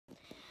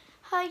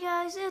Hi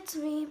guys, it's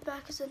me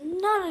back with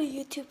another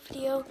YouTube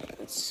video.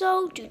 And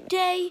so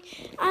today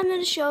I'm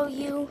going to show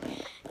you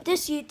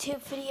this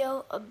YouTube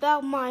video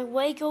about my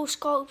Lego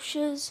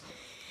sculptures,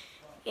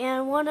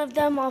 and one of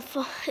them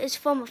is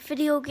from a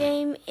video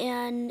game,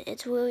 and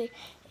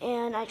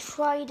I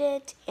tried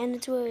it and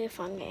it's really a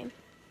fun game.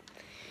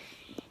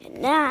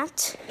 And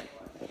that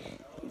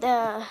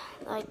the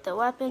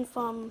weapon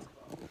from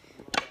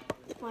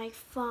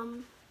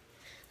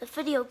the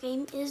video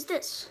game is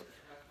this.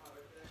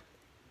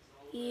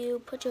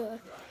 You put your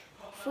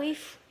three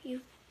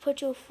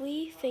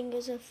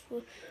fingers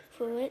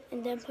through it,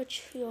 and then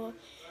put your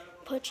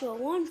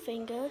one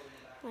finger,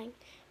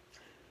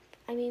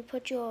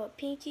 put your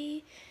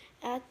pinky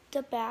at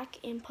the back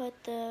and put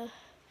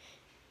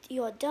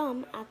your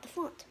thumb at the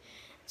front.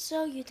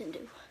 So you can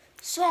do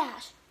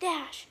slash,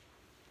 dash,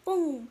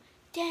 boom,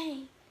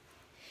 dang,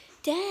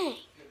 dang.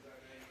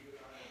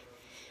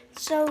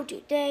 So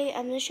today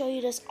I'm gonna show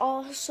you this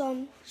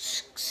awesome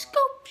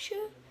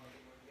sculpture.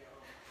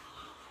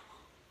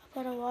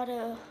 Got a lot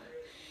of,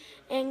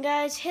 and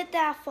guys, hit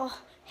that bell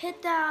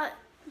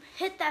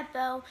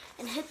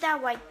and hit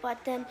that like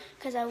button,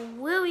 because I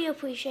really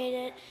appreciate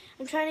it.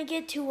 I'm trying to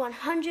get to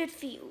 100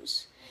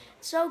 views.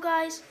 So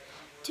guys,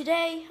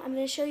 today I'm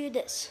going to show you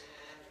this.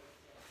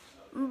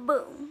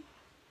 Boom.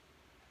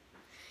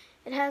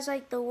 It has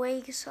like the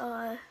legs,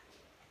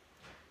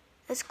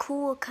 it's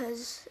cool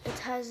because it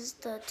has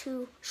the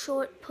two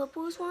short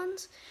purple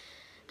ones.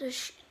 The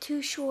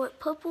two short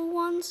purple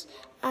ones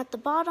at the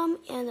bottom,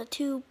 and the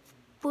two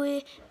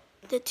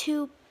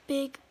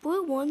big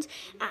blue ones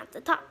at the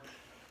top.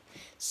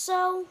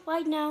 So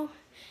right now,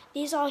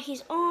 these are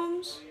his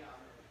arms.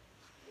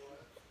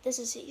 This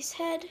is his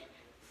head.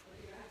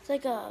 It's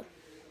like a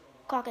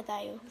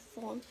crocodile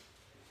form.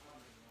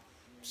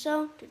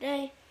 So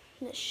today,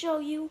 I'm gonna show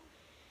you.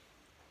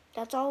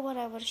 That's all what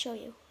I want to show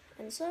you.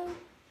 And so,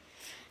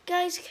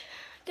 guys,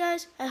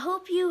 I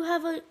hope you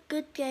have a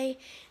good day,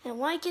 and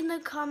like in the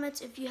comments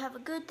if you have a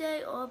good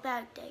day or a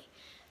bad day.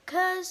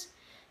 Cause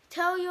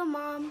tell your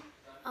mom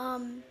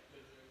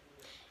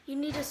you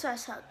need a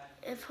stress hug.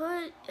 If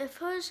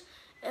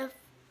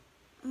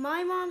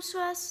my mom's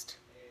stressed,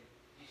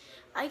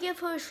 I give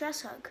her a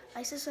stress hug.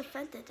 I just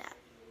invented that.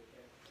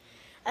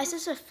 I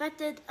just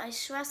invented a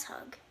stress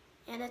hug,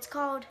 and it's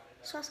called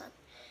stress hug.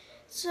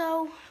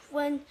 So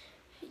when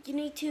you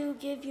need to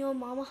give your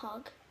mom a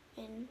hug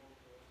and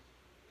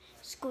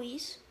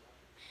squeeze,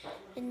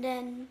 and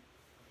then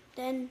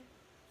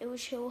it will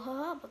show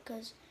her up,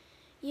 because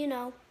you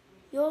know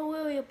you're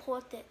really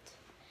important.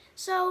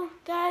 So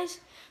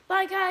guys,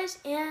 bye guys,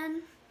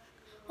 and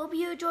hope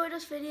you enjoyed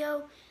this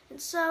video.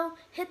 And so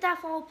hit that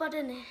follow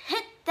button and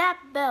hit that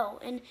bell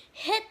and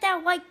hit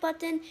that like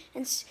button,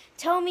 and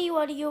tell me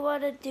what you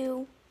want to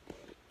do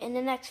in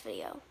the next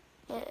video.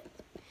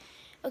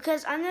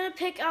 Because I'm gonna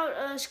pick out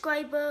a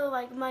subscriber,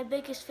 like my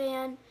biggest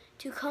fan,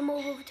 to come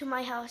over to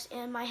my house,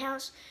 and my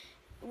house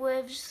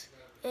lives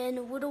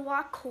in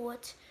Woodawalk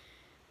Court,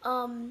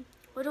 and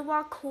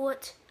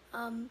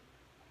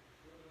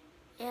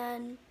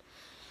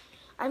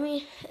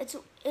it's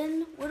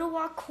in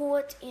Woodawalk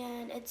Court,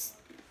 and it's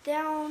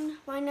down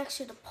right next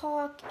to the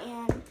park,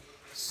 and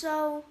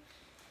so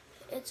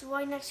it's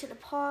right next to the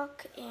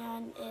park,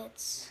 and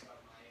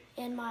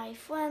my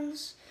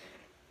friends,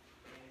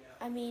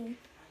 I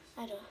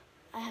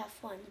have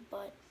friends,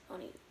 but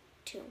only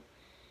 2.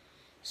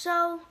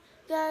 So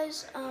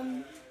guys,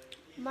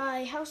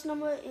 my house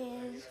number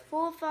is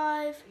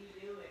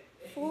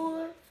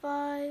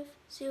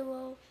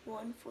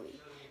 4545013.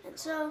 And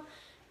so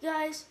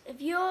guys,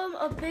 if you're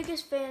a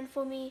biggest fan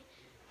for me,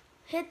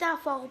 hit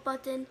that follow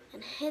button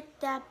and hit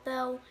that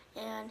bell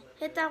and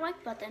hit that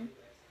like button,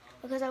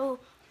 because I will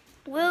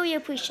really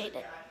appreciate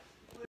it.